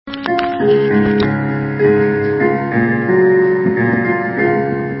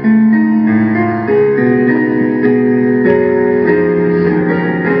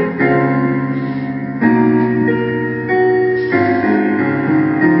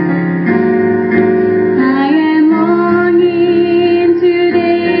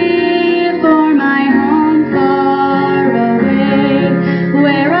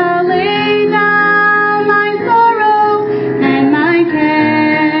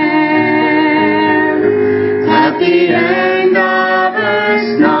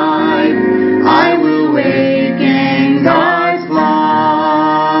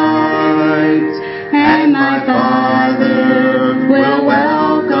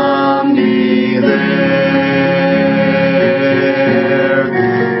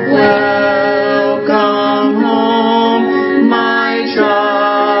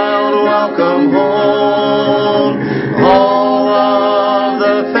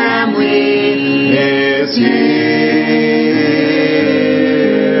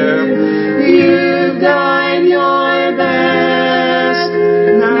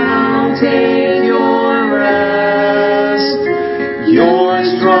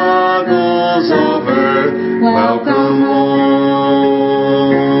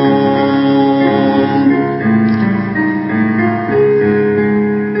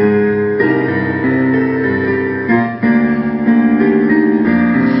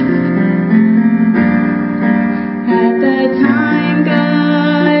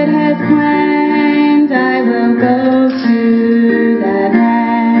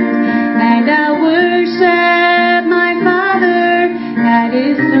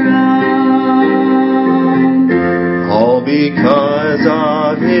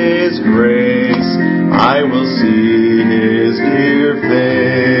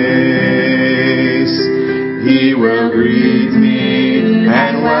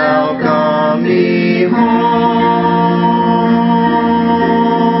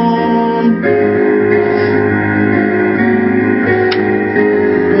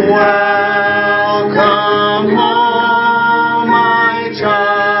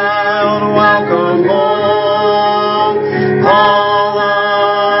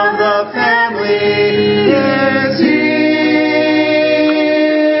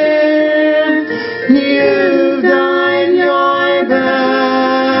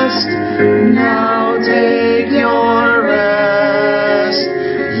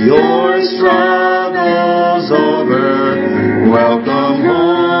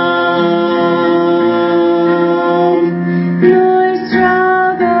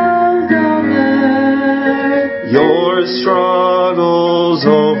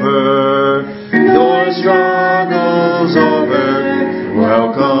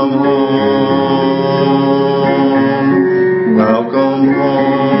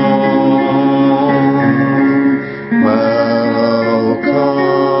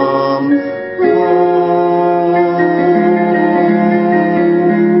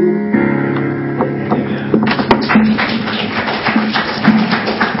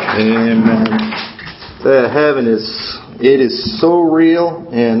It is so real,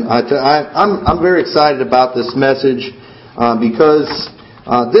 and I'm very excited about this message because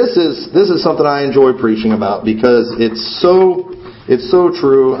this is something I enjoy preaching about because it's so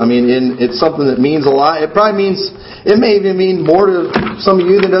true. I mean, it's something that means a lot. It may even mean more to some of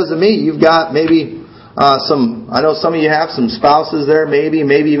you than it does to me. You've got maybe I know some of you have some spouses there, maybe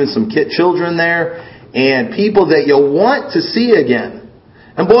even some children there, and people that you'll want to see again.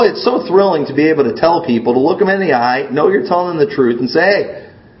 And boy, it's so thrilling to be able to tell people, to look them in the eye, know you're telling them the truth, and say, hey,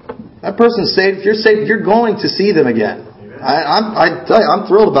 that person's saved. If you're saved, you're going to see them again. I tell you,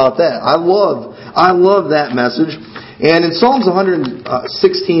 I'm thrilled about that. I love that message. And in Psalms 116,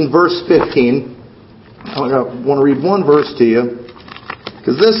 verse 15, I want to read one verse to you.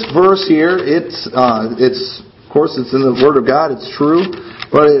 Because this verse here, it's of course, it's in the Word of God. It's true.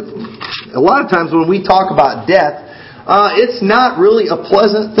 But a lot of times when we talk about death, it's not really a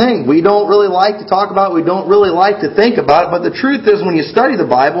pleasant thing. We don't really like to talk about it. We don't really like to think about it. But the truth is, when you study the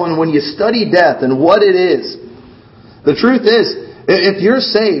Bible and when you study death and what it is, the truth is, if you're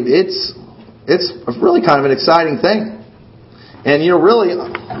saved, it's really kind of an exciting thing. And really,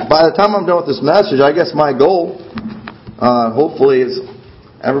 by the time I'm done with this message, I guess my goal, hopefully, is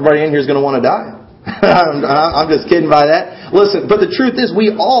everybody in here is going to want to die. I'm just kidding by that. Listen, but the truth is,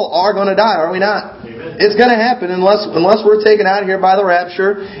 we all are going to die, are we not? It's going to happen unless we're taken out of here by the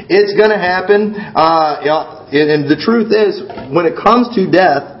rapture. It's going to happen. And the truth is, when it comes to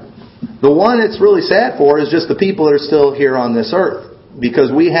death, the one it's really sad for is just the people that are still here on this earth. Because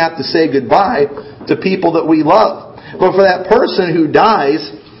we have to say goodbye to people that we love. But for that person who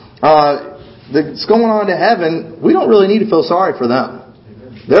dies, that's going on to heaven, we don't really need to feel sorry for them.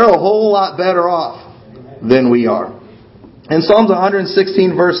 They're a whole lot better off than we are. In Psalms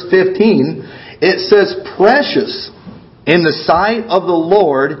 116 verse 15, it says, "Precious in the sight of the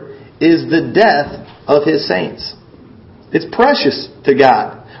Lord is the death of His saints." It's precious to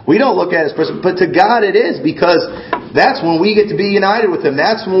God. We don't look at it as precious, but to God it is, because that's when we get to be united with Him.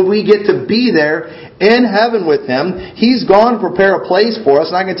 That's when we get to be there in heaven with Him. He's gone to prepare a place for us,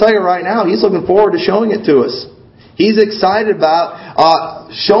 and I can tell you right now, He's looking forward to showing it to us. He's excited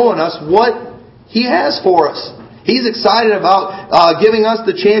about showing us what He has for us. He's excited about giving us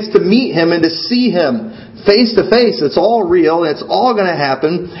the chance to meet Him and to see Him face to face. It's all real. It's all going to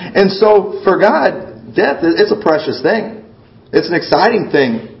happen. And so for God, death is a precious thing. It's an exciting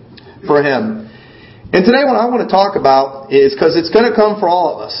thing for Him. And today what I want to talk about is, because it's going to come for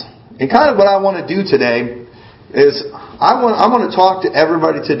all of us. And kind of what I want to do today is I want to talk to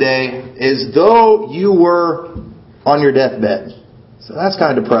everybody today as though you were on your deathbed. So that's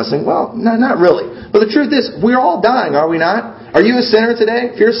kind of depressing. Well, no, not really. But the truth is, we're all dying, are we not? Are you a sinner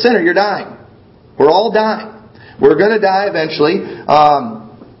today? If you're a sinner, you're dying. We're all dying. We're going to die eventually.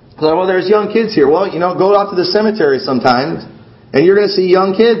 Well, there's young kids here. Well, go out to the cemetery sometimes, and you're going to see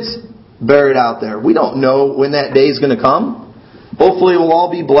young kids buried out there. We don't know when that day is going to come. Hopefully we'll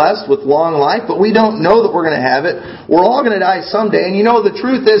all be blessed with long life, but we don't know that we're going to have it. We're all going to die someday. And the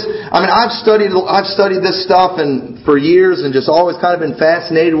truth is, I've studied this stuff for years and just always kind of been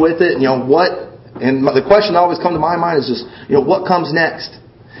fascinated with it. And the question that always comes to my mind is just, what comes next?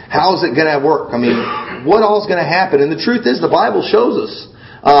 How is it going to work? What all is going to happen? And the truth is, the Bible shows us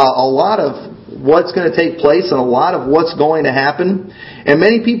a lot of what's going to take place and a lot of what's going to happen. And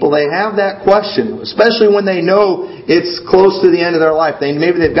many people, they have that question, especially when they know it's close to the end of their life.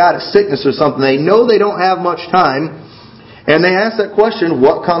 Maybe they've got a sickness or something. They know they don't have much time. And they ask that question,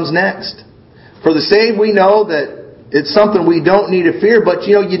 what comes next? For the saved, we know that it's something we don't need to fear, but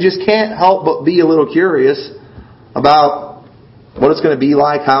you just can't help but be a little curious about what it's going to be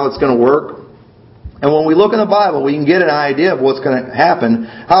like, how it's going to work. And when we look in the Bible, we can get an idea of what's going to happen.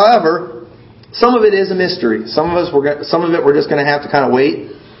 However, some of it is a mystery. Some of it we're just going to have to kind of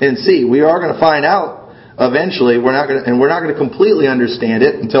wait and see. We are going to find out eventually. We're not going to completely understand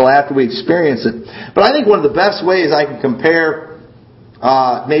it until after we experience it. But I think one of the best ways I can compare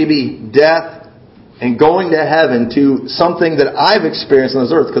maybe death and going to heaven to something that I've experienced on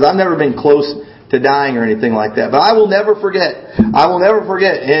this earth, because I've never been close to dying or anything like that. But I will never forget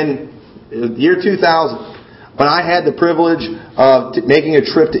in the year 2000 when I had the privilege of making a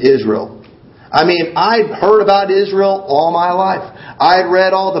trip to Israel. I'd heard about Israel all my life. I'd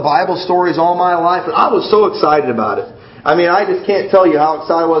read all the Bible stories all my life, and I was so excited about it. I just can't tell you how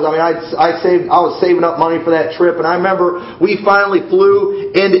excited I was. I was saving up money for that trip, and I remember we finally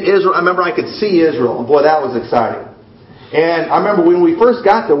flew into Israel. I remember I could see Israel, and boy, that was exciting. And I remember when we first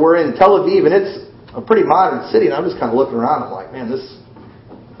got there, we're in Tel Aviv, and it's a pretty modern city, and I'm just kind of looking around. I'm like, man, this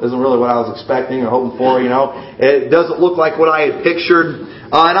isn't really what I was expecting or hoping for, It doesn't look like what I had pictured.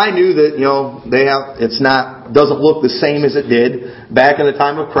 And I knew that, doesn't look the same as it did back in the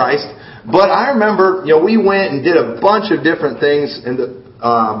time of Christ. But I remember, we went and did a bunch of different things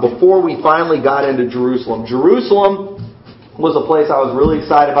before we finally got into Jerusalem. Jerusalem was a place I was really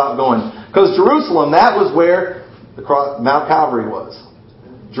excited about going. Because Jerusalem, that was where Mount Calvary was.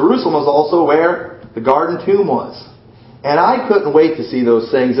 Jerusalem was also where the Garden Tomb was. And I couldn't wait to see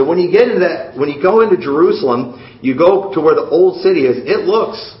those things. And when you go into Jerusalem, you go to where the old city is. It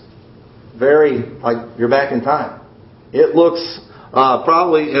looks very like you're back in time. It looks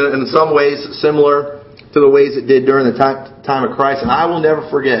probably in some ways similar to the ways it did during the time of Christ. And I will never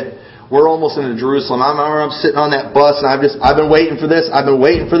forget. We're almost into Jerusalem. I remember I'm sitting on that bus, and I've been waiting for this.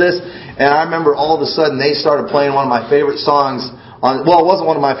 And I remember all of a sudden they started playing one of my favorite songs. It wasn't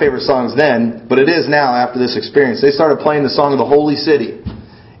one of my favorite songs then, but it is now after this experience. They started playing the song of the Holy City.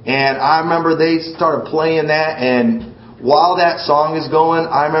 And I remember they started playing that, and while that song is going,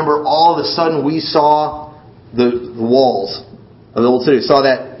 I remember all of a sudden we saw the walls of the old city. We saw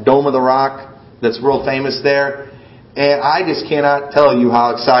that Dome of the Rock that's real famous there. And I just cannot tell you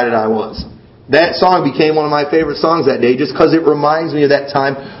how excited I was. That song became one of my favorite songs that day just because it reminds me of that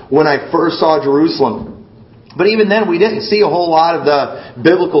time when I first saw Jerusalem. But even then, we didn't see a whole lot of the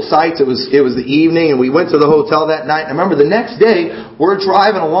biblical sites. It was the evening, and we went to the hotel that night. And I remember the next day, we're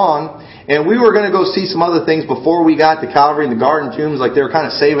driving along, and we were going to go see some other things before we got to Calvary and the Garden Tombs. Like they were kind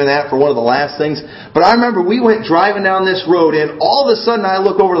of saving that for one of the last things. But I remember we went driving down this road, and all of a sudden, I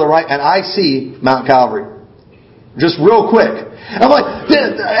look over to the right, and I see Mount Calvary. Just real quick. I'm like,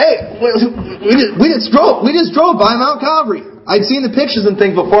 hey, we just drove by Mount Calvary. I'd seen the pictures and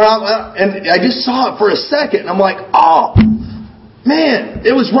things before, and I just saw it for a second, and I'm like, oh, man,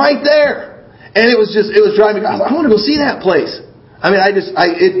 it was right there. And it was driving me, I want to go see that place. I mean,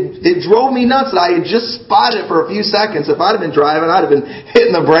 it drove me nuts that I had just spotted it for a few seconds. If I'd have been driving, I'd have been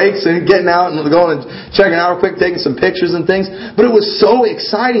hitting the brakes and getting out and going and checking out real quick, taking some pictures and things. But it was so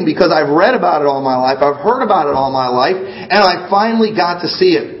exciting because I've read about it all my life. I've heard about it all my life. And I finally got to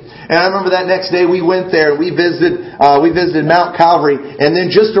see it. And I remember that next day we went there and we visited Mount Calvary. And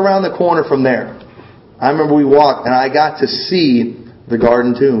then just around the corner from there, I remember we walked and I got to see the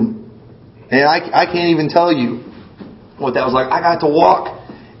Garden Tomb. And I can't even tell you what that was like. I got to walk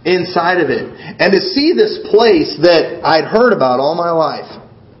inside of it. And to see this place that I'd heard about all my life,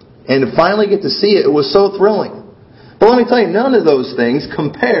 and to finally get to see it, it was so thrilling. But let me tell you, none of those things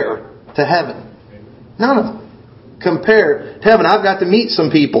compare to heaven. None of them compare to heaven. I've got to meet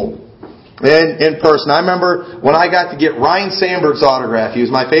some people in person. I remember when I got to get Ryan Sandberg's autograph. He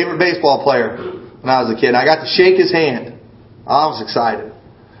was my favorite baseball player when I was a kid. I got to shake his hand. I was excited.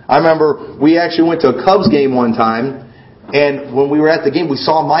 I remember we actually went to a Cubs game one time, and when we were at the game, we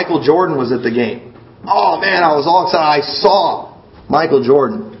saw Michael Jordan was at the game. Oh man, I was all excited. I saw Michael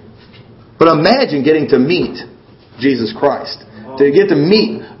Jordan. But imagine getting to meet Jesus Christ. To get to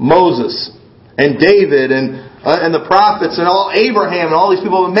meet Moses and David and the prophets and all Abraham and all these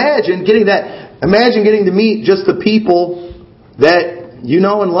people. Imagine getting to meet just the people that you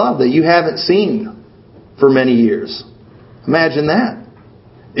know and love that you haven't seen for many years. Imagine that.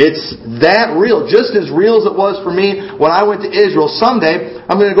 It's that real. Just as real as it was for me when I went to Israel. Someday,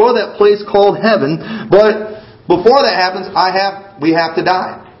 I'm going to go to that place called heaven. But before that happens, we have to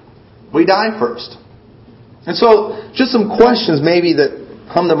die. We die first. And so, just some questions maybe that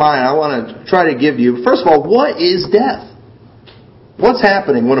come to mind I want to try to give you. First of all, what is death? What's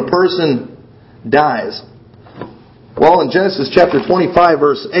happening when a person dies? Well, in Genesis chapter 25,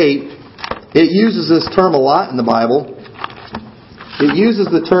 verse 8, it uses this term a lot in the Bible. It uses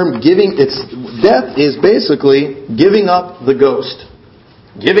the term giving. Death is basically giving up the ghost.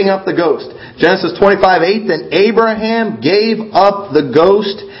 Giving up the ghost. Genesis 25:8. Then Abraham gave up the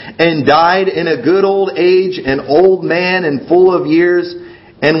ghost and died in a good old age, an old man and full of years,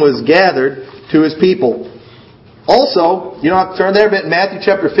 and was gathered to his people. Also, you don't have to turn there, but in Matthew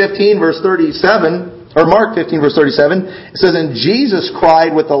chapter 15, verse 37, or Mark 15, verse 37, it says, and Jesus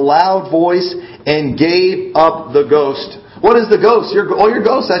cried with a loud voice and gave up the ghost. What is the ghost? Your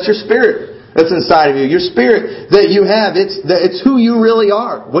ghost, that's your spirit that's inside of you. Your spirit that you have, it's who you really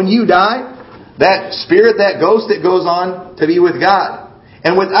are. When you die, that spirit, that ghost, it goes on to be with God.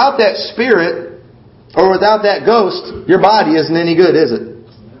 And without that spirit, or without that ghost, your body isn't any good, is it?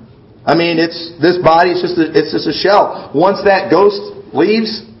 I mean, this body is just a shell. Once that ghost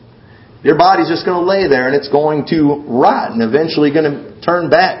leaves, your body's just going to lay there and it's going to rot and eventually going to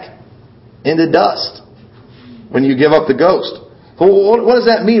turn back into dust. When you give up the ghost. What does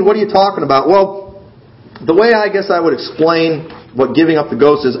that mean? What are you talking about? Well, the way I guess I would explain what giving up the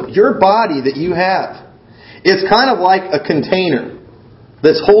ghost is, your body that you have, it's kind of like a container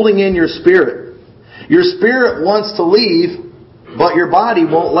that's holding in your spirit. Your spirit wants to leave, but your body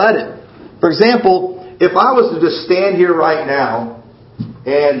won't let it. For example, if I was to just stand here right now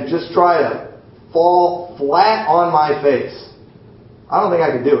and just try to fall flat on my face, I don't think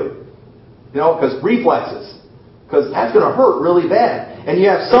I could do it. You know, because reflexes. Because that's going to hurt really bad. And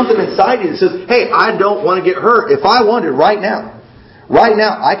you have something inside you that says, hey, I don't want to get hurt. If I wanted right now,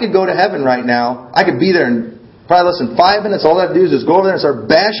 I could go to heaven right now. I could be there in probably less than 5 minutes. All I have to do is just go over there and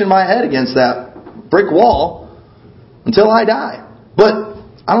start bashing my head against that brick wall until I die. But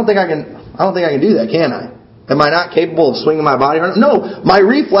I don't think I can do that, can I? Am I not capable of swinging my body around? No, my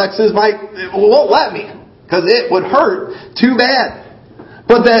reflexes won't let me. Because it would hurt too bad.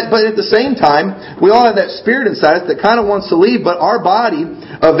 But at the same time, we all have that spirit inside us that kind of wants to leave, but our body,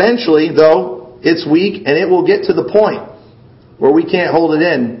 eventually, though, it's weak, and it will get to the point where we can't hold it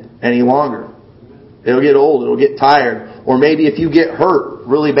in any longer. It'll get old, it'll get tired, or maybe if you get hurt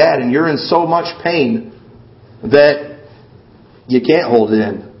really bad and you're in so much pain that you can't hold it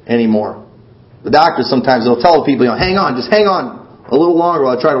in anymore. The doctors sometimes, they'll tell people, hang on, just hang on a little longer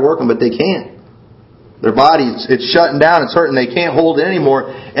while I try to work them, but they can't. Their body, it's shutting down, it's hurting, they can't hold it anymore.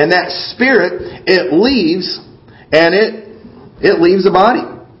 And that spirit, it leaves, and it leaves the body.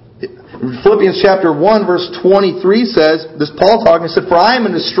 Philippians chapter 1 verse 23 says, this Paul talking, he said, for I am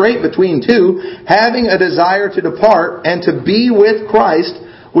in a strait between two, having a desire to depart and to be with Christ,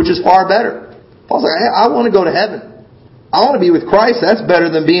 which is far better. Paul's like, I want to go to heaven. I want to be with Christ. That's better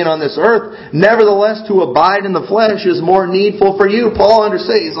than being on this earth. Nevertheless, to abide in the flesh is more needful for you. Paul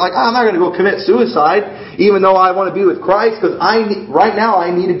understands. He's like, I'm not going to go commit suicide, even though I want to be with Christ, because right now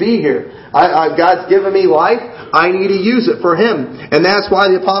I need to be here. God's given me life. I need to use it for Him. And that's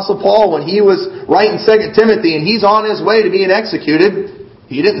why the Apostle Paul, when he was writing 2 Timothy and he's on his way to being executed,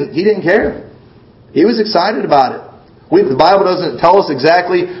 he didn't care. He was excited about it. The Bible doesn't tell us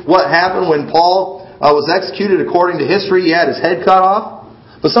exactly what happened when Paul was executed. According to history, he had his head cut off.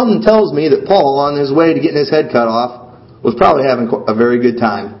 But something tells me that Paul, on his way to getting his head cut off, was probably having a very good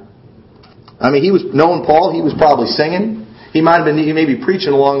time. I mean, knowing Paul, he was probably singing. He may be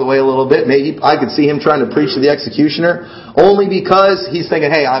preaching along the way a little bit. Maybe I could see him trying to preach to the executioner, only because he's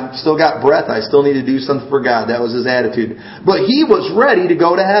thinking, hey, I've still got breath. I still need to do something for God. That was his attitude. But he was ready to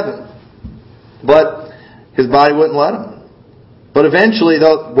go to heaven. But his body wouldn't let him. But eventually,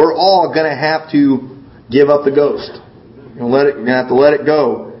 though, we're all going to have to give up the ghost. You're going to have to let it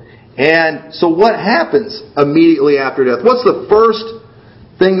go. And so what happens immediately after death? What's the first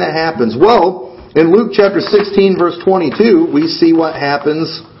thing that happens? Well, in Luke chapter 16, verse 22, we see what happens.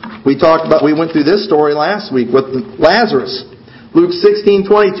 We went through this story last week with Lazarus. Luke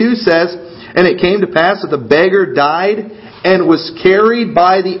 16:22 says, "And it came to pass that the beggar died and was carried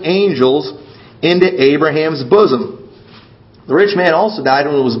by the angels into Abraham's bosom. The rich man also died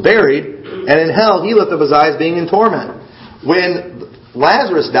and was buried, and in hell he lifted up his eyes, being in torment." When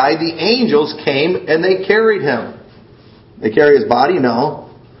Lazarus died, the angels came and they carried him. They carried his body? No.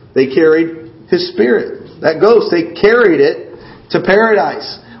 They carried his spirit. That ghost, they carried it to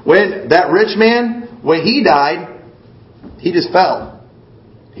paradise. When that rich man, when he died, he just fell.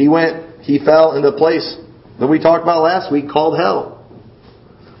 He fell into a place that we talked about last week called hell.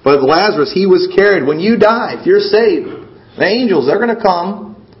 But Lazarus, he was carried. When you die, if you're saved, the angels, they're going to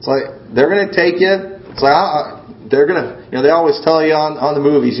come. It's like, they're going to take you. It's like, they're going to, they always tell you on the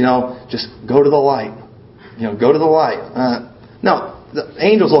movies, just go to the light. Go to the light. No, the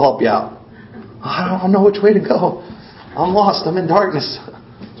angels will help you out. I don't know which way to go. I'm lost. I'm in darkness.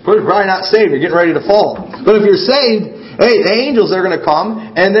 It's probably not saved. You're getting ready to fall. But if you're saved, hey, the angels are going to come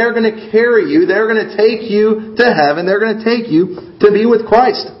and they're going to carry you. They're going to take you to heaven. They're going to take you to be with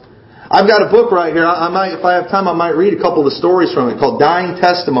Christ. I've got a book right here. If I have time, I might read a couple of the stories from it called Dying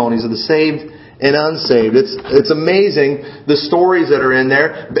Testimonies of the Saved and Unsaved. It's amazing the stories that are in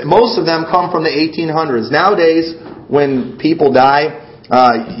there. Most of them come from the 1800s. Nowadays, when people die,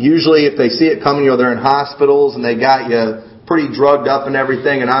 usually if they see it coming, they're in hospitals and they got you pretty drugged up and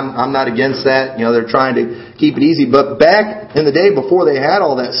everything, and I'm not against that. They're trying to keep it easy. But back in the day before they had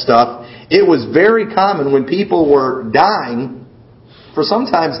all that stuff, it was very common when people were dying for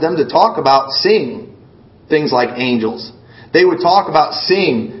sometimes them to talk about seeing things like angels. They would talk about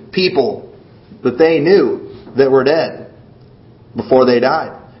seeing people that they knew that were dead before they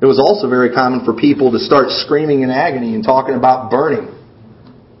died. It was also very common for people to start screaming in agony and talking about burning.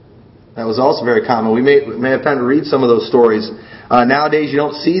 That was also very common. We may have time to read some of those stories. Nowadays, you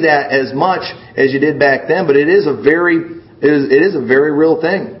don't see that as much as you did back then, but it is a very real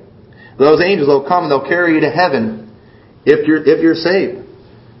thing. Those angels will come and they'll carry you to heaven if you're saved.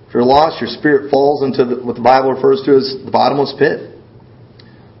 If you're lost, your spirit falls into what the Bible refers to as the bottomless pit.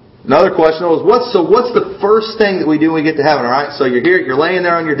 Another question was, what's the first thing that we do when we get to heaven? All right, so you're here, you're laying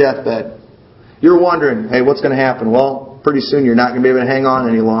there on your deathbed. You're wondering, hey, what's going to happen? Well, pretty soon you're not going to be able to hang on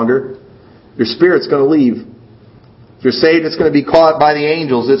any longer. Your spirit's going to leave. If you're saved, it's going to be caught by the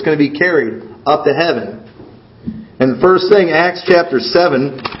angels. It's going to be carried up to heaven. And the first thing, Acts chapter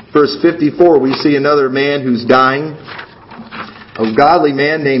 7, verse 54, we see another man who's dying. A godly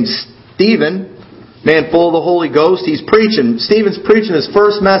man named Stephen, man full of the Holy Ghost. He's preaching. Stephen's preaching his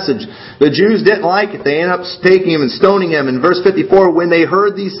first message. The Jews didn't like it. They ended up taking him and stoning him. In verse 54, when they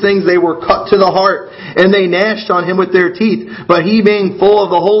heard these things, they were cut to the heart, and they gnashed on him with their teeth. But he, being full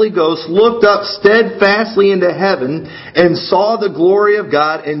of the Holy Ghost, looked up steadfastly into heaven, and saw the glory of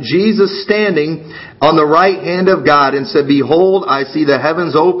God, and Jesus standing on the right hand of God, and said, Behold, I see the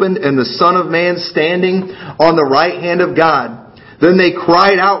heavens opened, and the Son of Man standing on the right hand of God. Then they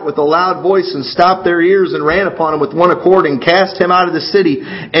cried out with a loud voice and stopped their ears and ran upon him with one accord and cast him out of the city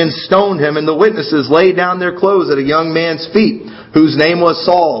and stoned him. And the witnesses laid down their clothes at a young man's feet, whose name was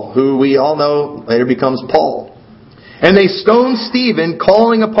Saul, who we all know later becomes Paul. And they stoned Stephen,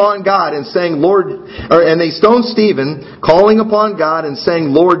 calling upon God and saying, Lord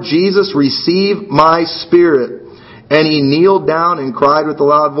Jesus, receive my spirit. And he kneeled down and cried with a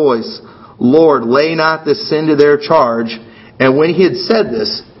loud voice, Lord, lay not this sin to their charge. And when he had said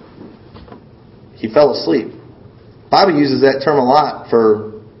this, he fell asleep. The Bible uses that term a lot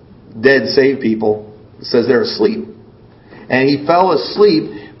for dead saved people. It says they're asleep. and he fell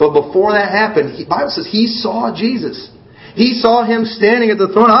asleep. But before that happened, the Bible says he saw Jesus. He saw Him standing at the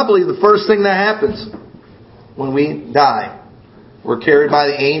throne. I believe the first thing that happens when we die, we're carried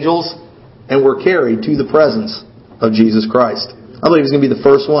by the angels and we're carried to the presence of Jesus Christ. I believe He's going to be the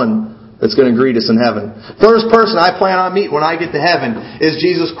first one that's going to greet us in heaven. First person I plan on meeting when I get to heaven is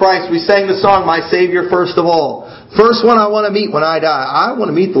Jesus Christ. We sang the song, My Savior First of All. First one I want to meet when I die. I want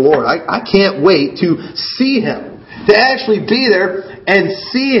to meet the Lord. I can't wait to see Him. To actually be there and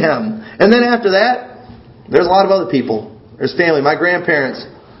see Him. And then after that, there's a lot of other people. There's family. My grandparents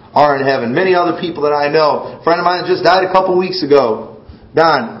are in heaven. Many other people that I know. A friend of mine just died a couple weeks ago.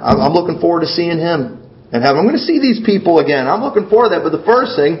 Don, I'm looking forward to seeing him in heaven. I'm going to see these people again. I'm looking forward to that. But the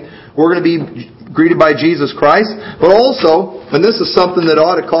first thing, we're going to be greeted by Jesus Christ. But also, and this is something that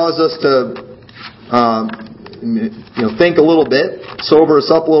ought to cause us to think a little bit, sober us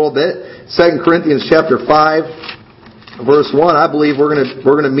up a little bit. 2 Corinthians chapter 5, verse 1. I believe we're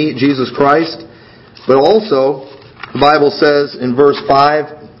going to meet Jesus Christ. But also, the Bible says in verse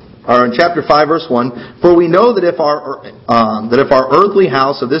 5, or in chapter 5, verse 1, for we know that if our earthly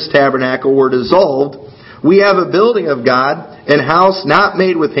house of this tabernacle were dissolved, we have a building of God, an house not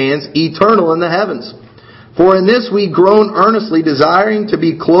made with hands, eternal in the heavens. For in this we groan earnestly, desiring to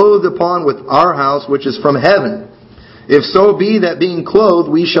be clothed upon with our house which is from heaven. If so be that being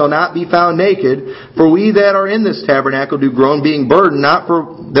clothed we shall not be found naked, for we that are in this tabernacle do groan, being burdened, not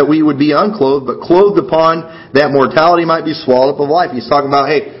for that we would be unclothed, but clothed upon that mortality might be swallowed up of life. He's talking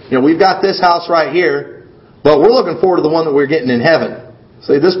about, hey, we've got this house right here, but we're looking forward to the one that we're getting in heaven.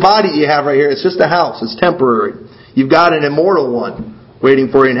 So this body you have right here, it's just a house. It's temporary. You've got an immortal one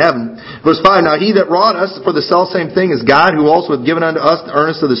waiting for you in heaven. Verse 5, now He that wrought us for the selfsame thing is God, who also hath given unto us the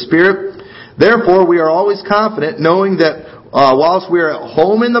earnest of the Spirit. Therefore we are always confident, knowing that whilst we are at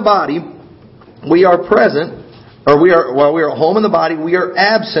home in the body, we are present, while we are at home in the body, we are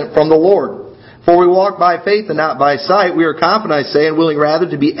absent from the Lord. For we walk by faith and not by sight. We are confident, I say, and willing rather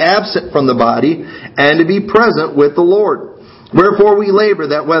to be absent from the body and to be present with the Lord. Wherefore we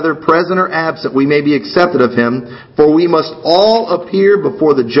labor that whether present or absent we may be accepted of Him. For we must all appear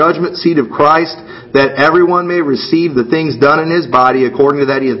before the judgment seat of Christ, that everyone may receive the things done in his body according to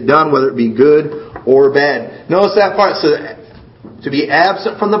that he hath done, whether it be good or bad. Notice that part. So to be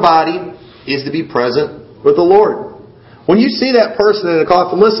absent from the body is to be present with the Lord. When you see that person in a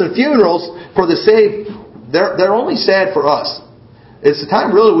coffin, listen, funerals for the saved, they're only sad for us. It's the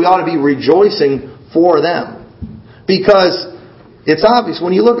time really we ought to be rejoicing for them. Because it's obvious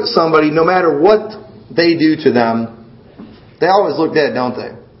when you look at somebody, no matter what they do to them, they always look dead, don't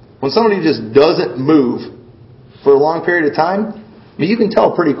they? When somebody just doesn't move for a long period of time, you can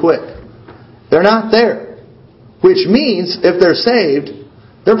tell pretty quick. They're not there. Which means, if they're saved,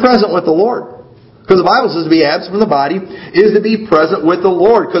 they're present with the Lord. Because the Bible says to be absent from the body is to be present with the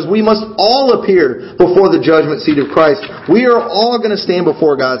Lord. Because we must all appear before the judgment seat of Christ. We are all going to stand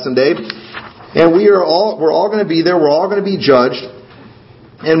before God someday. And we're all going to be there. We're all going to be judged.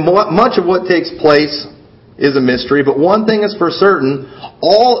 And much of what takes place is a mystery. But one thing is for certain,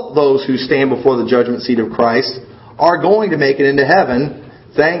 all those who stand before the judgment seat of Christ are going to make it into heaven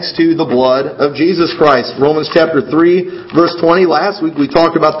thanks to the blood of Jesus Christ. Romans chapter 3, verse 20. Last week we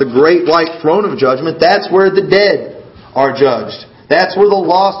talked about the great white throne of judgment. That's where the dead are judged. That's where the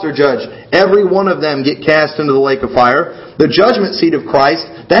lost are judged. Every one of them get cast into the lake of fire. The judgment seat of Christ,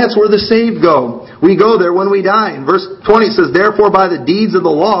 that's where the saved go. We go there when we die. In verse 20 it says, therefore by the deeds of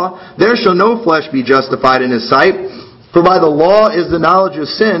the law, there shall no flesh be justified in His sight. For by the law is the knowledge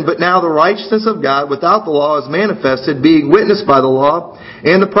of sin, but now the righteousness of God without the law is manifested, being witnessed by the law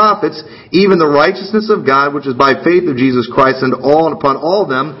and the prophets, even the righteousness of God, which is by faith of Jesus Christ, and upon all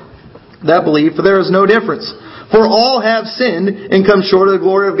them that believe, for there is no difference. For all have sinned and come short of the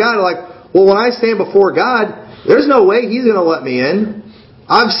glory of God. Like, well, when I stand before God, there's no way He's going to let me in.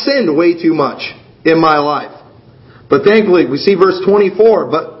 I've sinned way too much in my life. But thankfully, we see verse 24,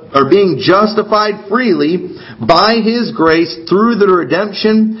 but are being justified freely by His grace through the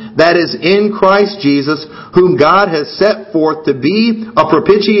redemption that is in Christ Jesus, whom God has set forth to be a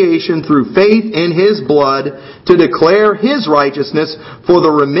propitiation through faith in His blood, to declare His righteousness for the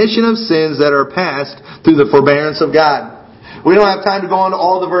remission of sins that are past through the forbearance of God. We don't have time to go into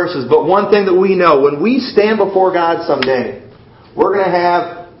all the verses, but one thing that we know, when we stand before God someday, we're going to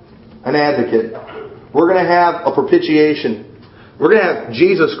have an advocate. We're going to have a propitiation. We're going to have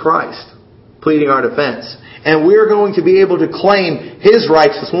Jesus Christ pleading our defense. And we're going to be able to claim His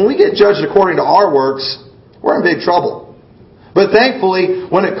righteousness. When we get judged according to our works, we're in big trouble. But thankfully,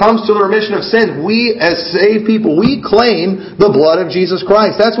 when it comes to the remission of sin, we as saved people, we claim the blood of Jesus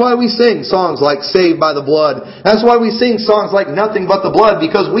Christ. That's why we sing songs like Saved by the Blood. That's why we sing songs like Nothing But the Blood,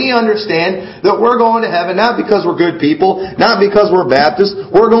 because we understand that we're going to heaven not because we're good people, not because we're Baptists.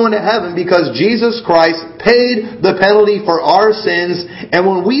 We're going to heaven because Jesus Christ paid the penalty for our sins. And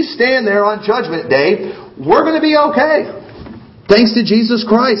when we stand there on Judgment Day, we're going to be okay. Thanks to Jesus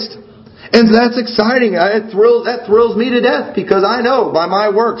Christ. And that's exciting. That thrills me to death because I know by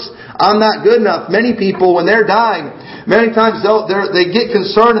my works I'm not good enough. Many people, when they're dying, many times they get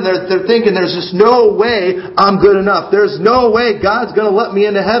concerned and they're thinking there's just no way I'm good enough. There's no way God's going to let me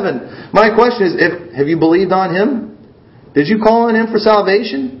into heaven. My question is, have you believed on Him? Did you call on Him for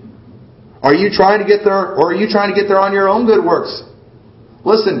salvation? Are you trying to get there, or are you trying to get there on your own good works?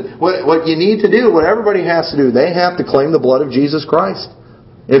 Listen, what you need to do, what everybody has to do, they have to claim the blood of Jesus Christ.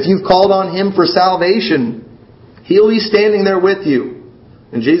 If you've called on Him for salvation, He'll be standing there with you.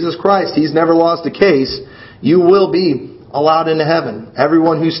 And Jesus Christ, He's never lost a case. You will be allowed into heaven.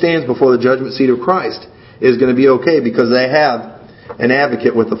 Everyone who stands before the judgment seat of Christ is going to be okay because they have an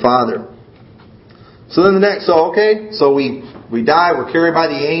advocate with the Father. So we die, we're carried by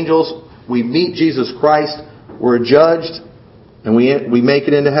the angels, we meet Jesus Christ, we're judged, and we make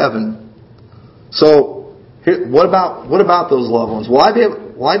it into heaven. So, what about those loved ones? Will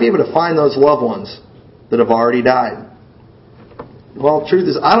I be able to find those loved ones that have already died? Well, the truth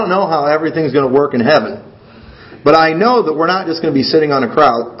is, I don't know how everything's going to work in heaven. But I know that we're not just going to be sitting on a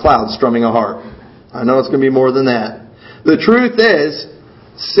cloud strumming a harp. I know it's going to be more than that. The truth is,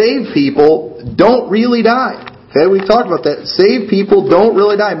 saved people don't really die. Okay, we've talked about that. Saved people don't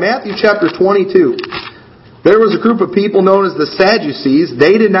really die. Matthew chapter 22. There was a group of people known as the Sadducees.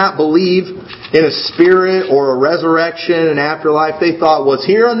 They did not believe in a spirit or a resurrection and afterlife. They thought what's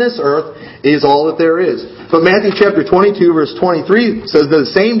here on this earth is all that there is. But Matthew chapter 22 verse 23 says that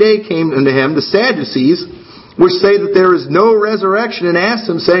the same day came unto him the Sadducees, which say that there is no resurrection, and asked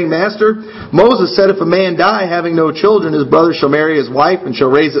him, saying, Master, Moses said, if a man die having no children, his brother shall marry his wife, and shall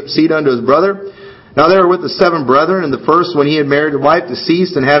raise up seed unto his brother. Now there were with the 7 brethren, and the first, when he had married a wife,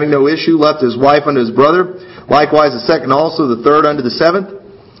 deceased, and having no issue, left his wife unto his brother. Likewise the second also, the third unto the 7th.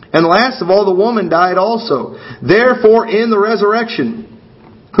 And last of all, the woman died also. Therefore in the resurrection,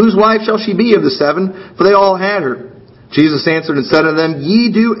 whose wife shall she be of the 7? For they all had her. Jesus answered and said unto them,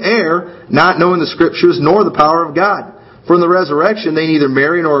 Ye do err, not knowing the Scriptures, nor the power of God. For in the resurrection they neither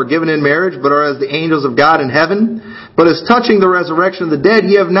marry nor are given in marriage, but are as the angels of God in heaven. But as touching the resurrection of the dead,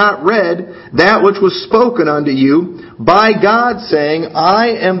 ye have not read that which was spoken unto you by God, saying,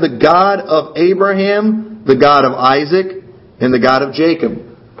 I am the God of Abraham, the God of Isaac, and the God of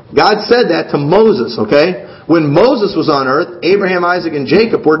Jacob. God said that to Moses, okay? When Moses was on earth, Abraham, Isaac, and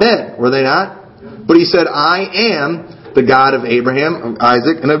Jacob were dead, were they not? But He said, I am the God of Abraham, of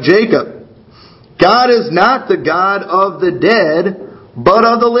Isaac, and of Jacob. God is not the God of the dead, but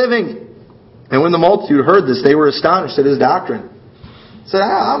of the living. And when the multitude heard this, they were astonished at His doctrine. They said,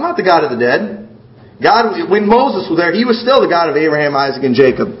 I'm not the God of the dead. God, when Moses was there, He was still the God of Abraham, Isaac, and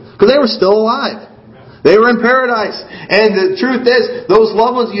Jacob. Because they were still alive. They were in paradise. And the truth is, those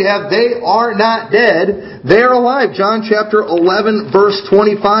loved ones you have, they are not dead. They're alive. John chapter 11, verse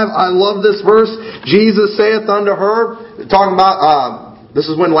 25. I love this verse. Jesus saith unto her, talking about, this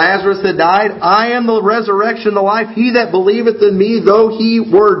is when Lazarus had died, I am the resurrection, the life. He that believeth in me, though he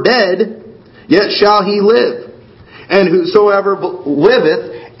were dead, yet shall he live. And whosoever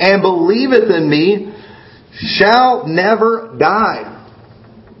liveth and believeth in me shall never die.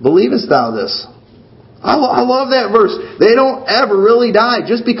 Believest thou this? I love that verse. They don't ever really die.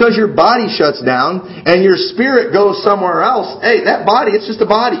 Just because your body shuts down and your spirit goes somewhere else, hey, that body, it's just a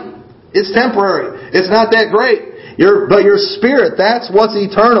body. It's temporary. It's not that great. But your spirit, that's what's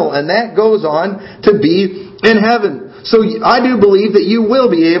eternal, and that goes on to be in heaven. So I do believe that you will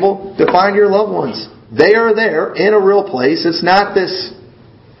be able to find your loved ones. They are there in a real place. It's not this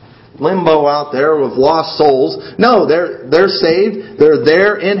limbo out there with lost souls. No, they're saved. They're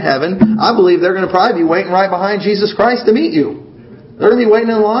there in heaven. I believe they're going to probably be waiting right behind Jesus Christ to meet you. They're going to be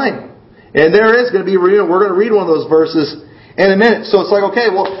waiting in line. And there is going to be, we're going to read one of those verses in a minute. So it's like,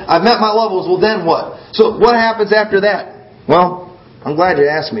 okay, well, I've met my loved ones. Well, then what? So what happens after that? Well, I'm glad you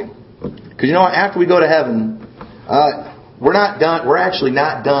asked me. Because you know what? After we go to heaven, we're not done. We're actually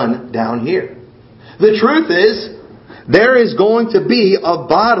not done down here. The truth is, there is going to be a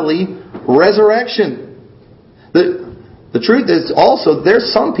bodily resurrection. The truth is also,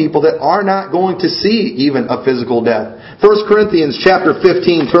 there's some people that are not going to see even a physical death. 1 Corinthians chapter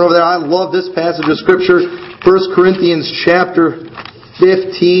 15. Turn over there. I love this passage of Scripture. 1 Corinthians chapter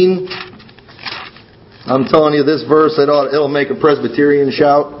 15. I'm telling you, this verse, it'll make a Presbyterian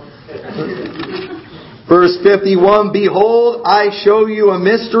shout. Verse 51, Behold, I show you a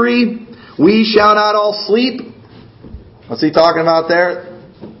mystery. We shall not all sleep. What's he talking about there?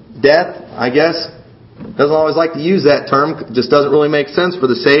 Death, I guess. Doesn't always like to use that term. It just doesn't really make sense for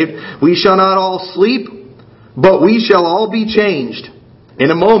the saved. We shall not all sleep, but we shall all be changed in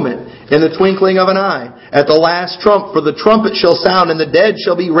a moment, in the twinkling of an eye, at the last trump. For the trumpet shall sound, and the dead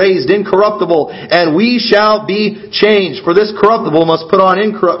shall be raised incorruptible, and we shall be changed. For this corruptible must put on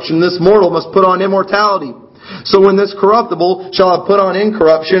incorruption, this mortal must put on immortality. So when this corruptible shall have put on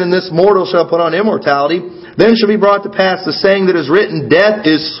incorruption, and this mortal shall put on immortality, then shall be brought to pass the saying that is written, Death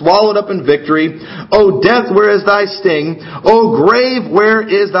is swallowed up in victory. O death, where is thy sting? O grave, where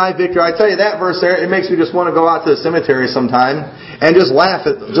is thy victory? I tell you, that verse there, it makes me just want to go out to the cemetery sometime and just laugh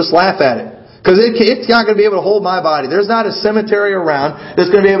at it. Because it's not going to be able to hold my body. There's not a cemetery around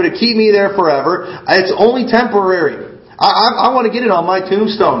that's going to be able to keep me there forever. It's only temporary. I want to get it on my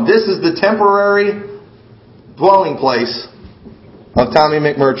tombstone. This is the temporary dwelling place of Tommy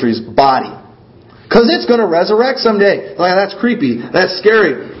McMurtry's body. Because it's going to resurrect someday. Like, that's creepy. That's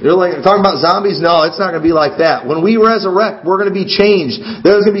scary. They're like talking about zombies. No, it's not going to be like that. When we resurrect, we're going to be changed.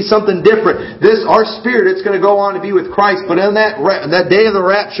 There's going to be something different. Our spirit, it's going to go on to be with Christ. But in that day of the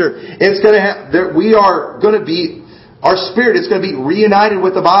rapture, it's going to our spirit is going to be reunited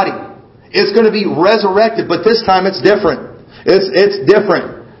with the body. It's going to be resurrected, but this time it's different. It's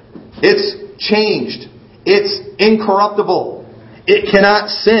different. It's changed. It's incorruptible. It cannot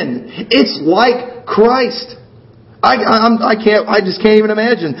sin. It's like Christ. I just can't even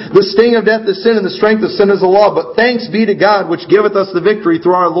imagine. The sting of death is sin, and the strength of sin is the law. But thanks be to God, which giveth us the victory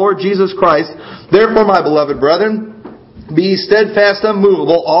through our Lord Jesus Christ. Therefore, my beloved brethren, be steadfast,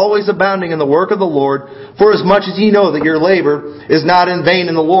 unmovable, always abounding in the work of the Lord, for as much as ye know that your labor is not in vain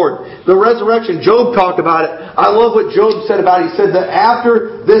in the Lord. The resurrection, Job talked about it. I love what Job said about it. He said that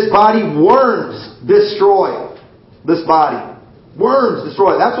after this body, worms destroy this body. Worms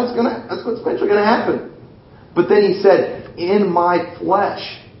destroy. That's what's eventually going to happen. But then he said, in my flesh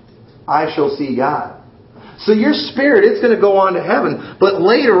I shall see God. So your spirit, it's going to go on to heaven. But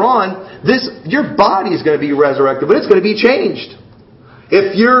later on, your body is going to be resurrected, but it's going to be changed.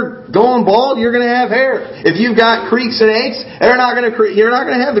 If you're going bald, you're going to have hair. If you've got creaks and aches, you're not going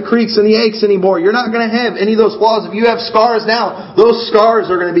to have the creaks and the aches anymore. You're not going to have any of those flaws. If you have scars now, those scars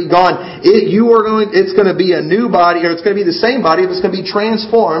are going to be gone. It's going to be a new body, or it's going to be the same body, but it's going to be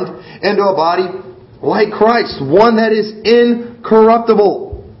transformed into a body like Christ, one that is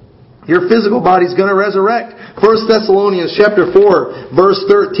incorruptible. Your physical body is going to resurrect. 1 Thessalonians chapter 4, verse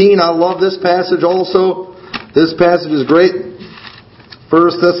 13. I love this passage also. This passage is great.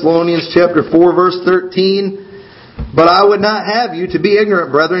 1 Thessalonians chapter 4, verse 13. But I would not have you to be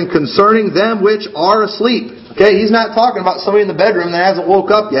ignorant, brethren, concerning them which are asleep. Okay, he's not talking about somebody in the bedroom that hasn't woke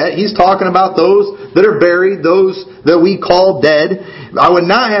up yet. He's talking about those that are buried, those that we call dead. I would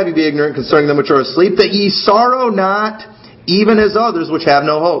not have you be ignorant concerning them which are asleep, that ye sorrow not, even as others which have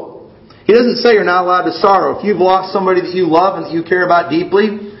no hope. He doesn't say you're not allowed to sorrow. If you've lost somebody that you love and that you care about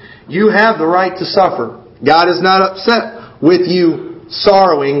deeply, you have the right to suffer. God is not upset with you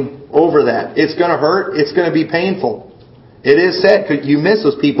sorrowing over that. It's going to hurt. It's going to be painful. It is sad because you miss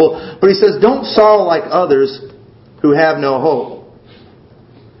those people. But he says, don't sorrow like others who have no hope.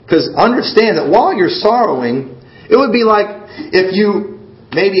 Because understand that while you're sorrowing, it would be like if you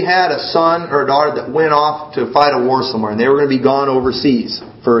maybe had a son or a daughter that went off to fight a war somewhere and they were going to be gone overseas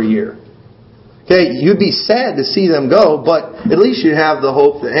for a year. Okay, you'd be sad to see them go, but at least you have the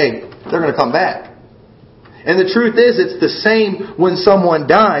hope that, hey, they're going to come back. And the truth is, it's the same when someone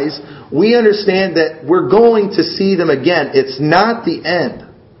dies. We understand that we're going to see them again. It's not the end.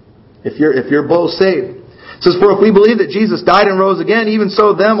 If you're both saved. It says, for if we believe that Jesus died and rose again, even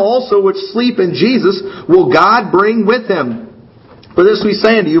so them also which sleep in Jesus will God bring with Him. For this we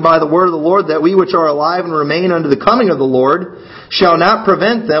say unto you by the word of the Lord, that we which are alive and remain unto the coming of the Lord shall not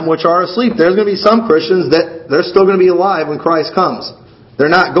prevent them which are asleep. There's going to be some Christians that they're still going to be alive when Christ comes.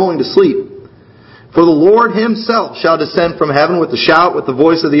 They're not going to sleep. For the Lord Himself shall descend from heaven with a shout, with the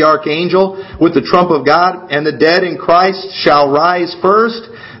voice of the archangel, with the trump of God, and the dead in Christ shall rise first.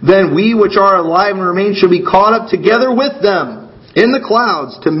 Then we which are alive and remain shall be caught up together with them in the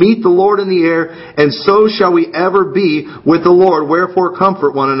clouds to meet the Lord in the air, and so shall we ever be with the Lord. Wherefore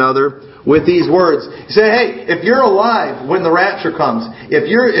comfort one another with these words. You say, hey, if you're alive when the rapture comes,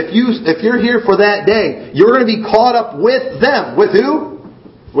 if you're here for that day, you're going to be caught up with them. With who?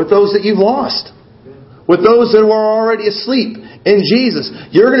 With those that you've lost. With those that were already asleep in Jesus.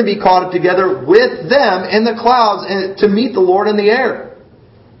 You're going to be caught up together with them in the clouds to meet the Lord in the air.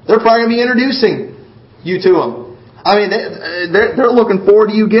 They're probably going to be introducing you to them. I mean, they're looking forward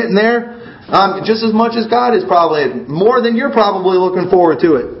to you getting there just as much as God is probably, more than you're probably looking forward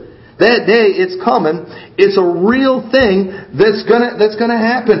to it. That day, it's coming. It's a real thing that's gonna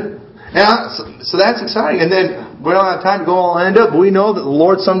happen. So that's exciting. And then we don't have time to go all end up, but we know that the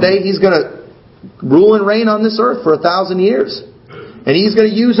Lord someday, He's going to rule and reign on this earth for 1,000 years. And He's going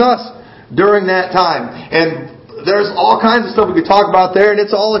to use us during that time. And there's all kinds of stuff we could talk about there, and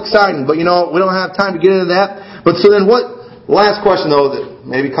it's all exciting. But we don't have time to get into that. But so then last question though that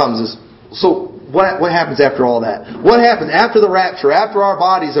maybe comes is, so what happens after all that? What happens after the rapture, after our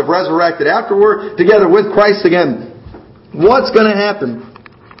bodies have resurrected, after we're together with Christ again? What's going to happen?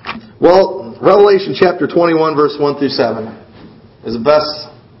 Well, Revelation chapter 21, verse 1 through 7 is the best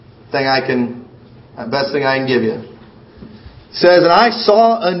thing I can give you. It says, "And I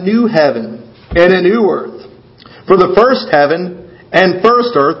saw a new heaven and a new earth. For the first heaven and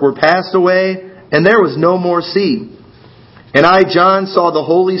first earth were passed away, and there was no more sea. And I, John, saw the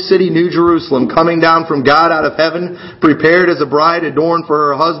holy city, New Jerusalem, coming down from God out of heaven, prepared as a bride adorned for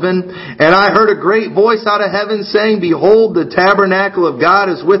her husband. And I heard a great voice out of heaven saying, Behold, the tabernacle of God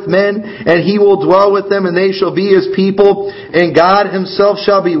is with men, and He will dwell with them, and they shall be His people. And God Himself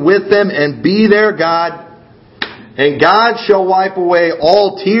shall be with them, and be their God. And God shall wipe away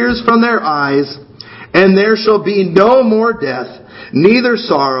all tears from their eyes, and there shall be no more death, neither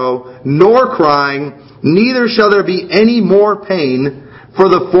sorrow, nor crying, neither shall there be any more pain, for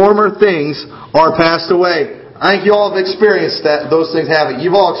the former things are passed away." I think you all have experienced those things haven't.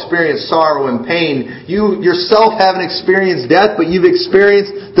 You've all experienced sorrow and pain. You yourself haven't experienced death, but you've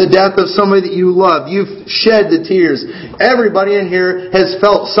experienced the death of somebody that you love. You've shed the tears. Everybody in here has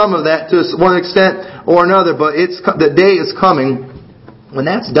felt some of that to one extent or another, but the day is coming when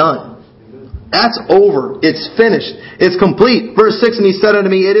that's done. That's over. It's finished. It's complete. Verse 6, "And He said unto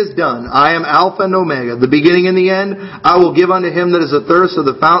me, It is done. I am Alpha and Omega, the beginning and the end. I will give unto him that is athirst of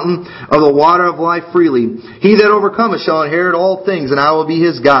the fountain of the water of life freely. He that overcometh shall inherit all things, and I will be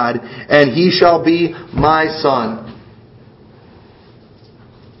his God, and he shall be my son."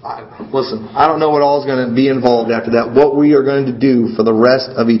 Listen, I don't know what all is going to be involved after that, what we are going to do for the rest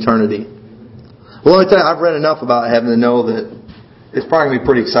of eternity. Well, let me tell you, I've read enough about heaven to know that it's probably going to be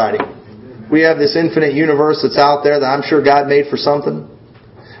pretty exciting. We have this infinite universe that's out there that I'm sure God made for something.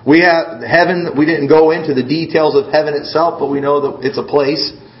 We have heaven. We didn't go into the details of heaven itself, but we know that it's a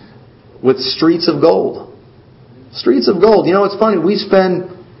place with streets of gold. Streets of gold. It's funny. We spend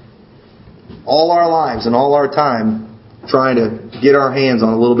all our lives and all our time trying to get our hands on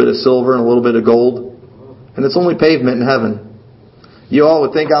a little bit of silver and a little bit of gold. And it's only pavement in heaven. You all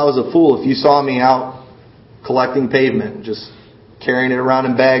would think I was a fool if you saw me out collecting pavement, just carrying it around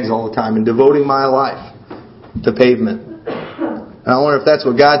in bags all the time and devoting my life to pavement. And I wonder if that's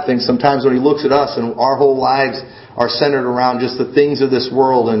what God thinks sometimes when He looks at us and our whole lives are centered around just the things of this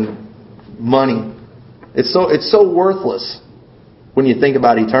world and money. It's so worthless when you think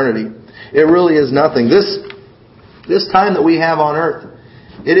about eternity. It really is nothing. This time that we have on earth,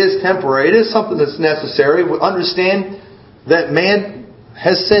 it is temporary. It is something that's necessary. We understand that man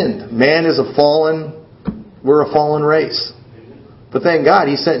has sinned. Man is we're a fallen race. But thank God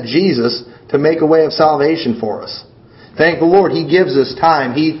He sent Jesus to make a way of salvation for us. Thank the Lord He gives us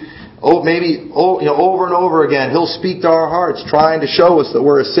time. Over and over again, He'll speak to our hearts, trying to show us that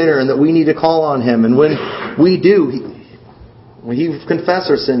we're a sinner and that we need to call on Him. And when we do, when we confess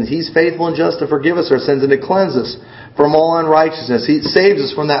our sins, He's faithful and just to forgive us our sins and to cleanse us from all unrighteousness. He saves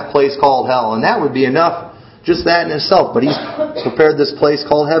us from that place called hell. And that would be enough, just that in itself. But He's prepared this place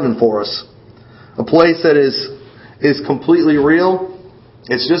called heaven for us. A place that is completely real.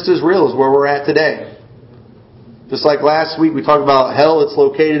 It's just as real as where we're at today. Just like last week we talked about hell, it's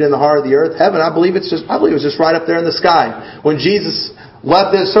located in the heart of the earth. Heaven, I believe it was just right up there in the sky. When Jesus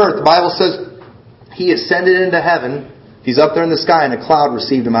left this earth, the Bible says He ascended into heaven. He's up there in the sky and a cloud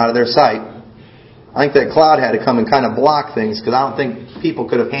received Him out of their sight. I think that cloud had to come and kind of block things because I don't think people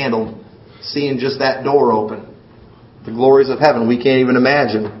could have handled seeing just that door open. The glories of heaven, we can't even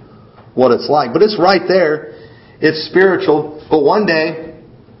imagine what it's like. But it's right there. It's spiritual. But one day,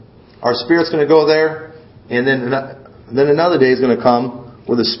 our spirit's going to go there, and then another day is going to come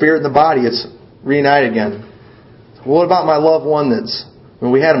where the spirit and the body, it's reunited again. What about my loved one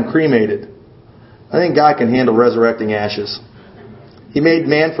when we had him cremated? I think God can handle resurrecting ashes. He made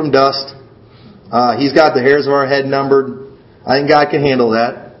man from dust. He's got the hairs of our head numbered. I think God can handle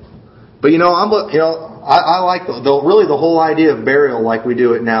that. But I like the whole idea of burial like we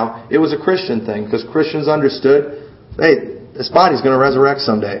do it now. It was a Christian thing because Christians understood, hey, this body's going to resurrect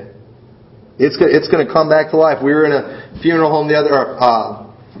someday. It's going to come back to life. We were in a funeral home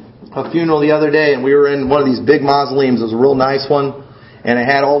a funeral the other day, and we were in one of these big mausoleums. It was a real nice one, and it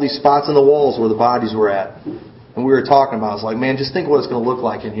had all these spots in the walls where the bodies were at. And we were talking about it. I was like, man, just think what it's going to look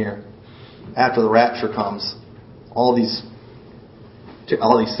like in here after the rapture comes. All these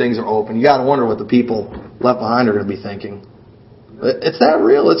things are open. You got to wonder what the people left behind are going to be thinking. It's that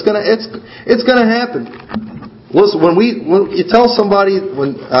real. It's gonna happen. Listen, when you tell somebody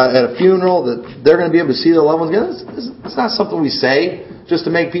at a funeral that they're going to be able to see their loved ones again, it's not something we say just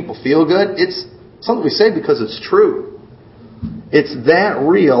to make people feel good. It's something we say because it's true. It's that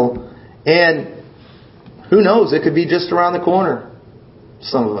real, and who knows? It could be just around the corner.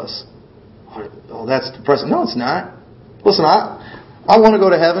 Some of us. Oh, that's depressing. No, it's not. Listen, I want to go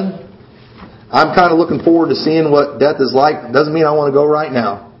to heaven. I'm kind of looking forward to seeing what death is like. Doesn't mean I want to go right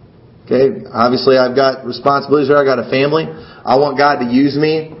now. Okay? Obviously, I've got responsibilities there. I've got a family. I want God to use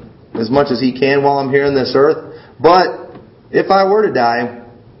me as much as He can while I'm here on this earth. But if I were to die,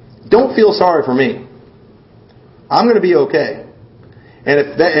 don't feel sorry for me. I'm going to be okay. And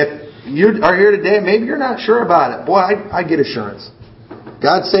if you are here today, maybe you're not sure about it. Boy, I get assurance.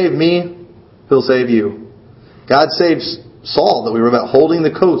 God saved me, He'll save you. God saved Saul, that we were about, holding the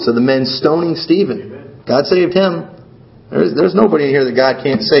coats of the men stoning Stephen. God saved him. There's nobody in here that God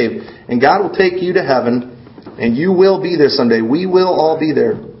can't save. And God will take you to heaven, and you will be there someday. We will all be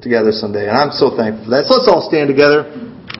there together someday. And I'm so thankful for that. So let's all stand together.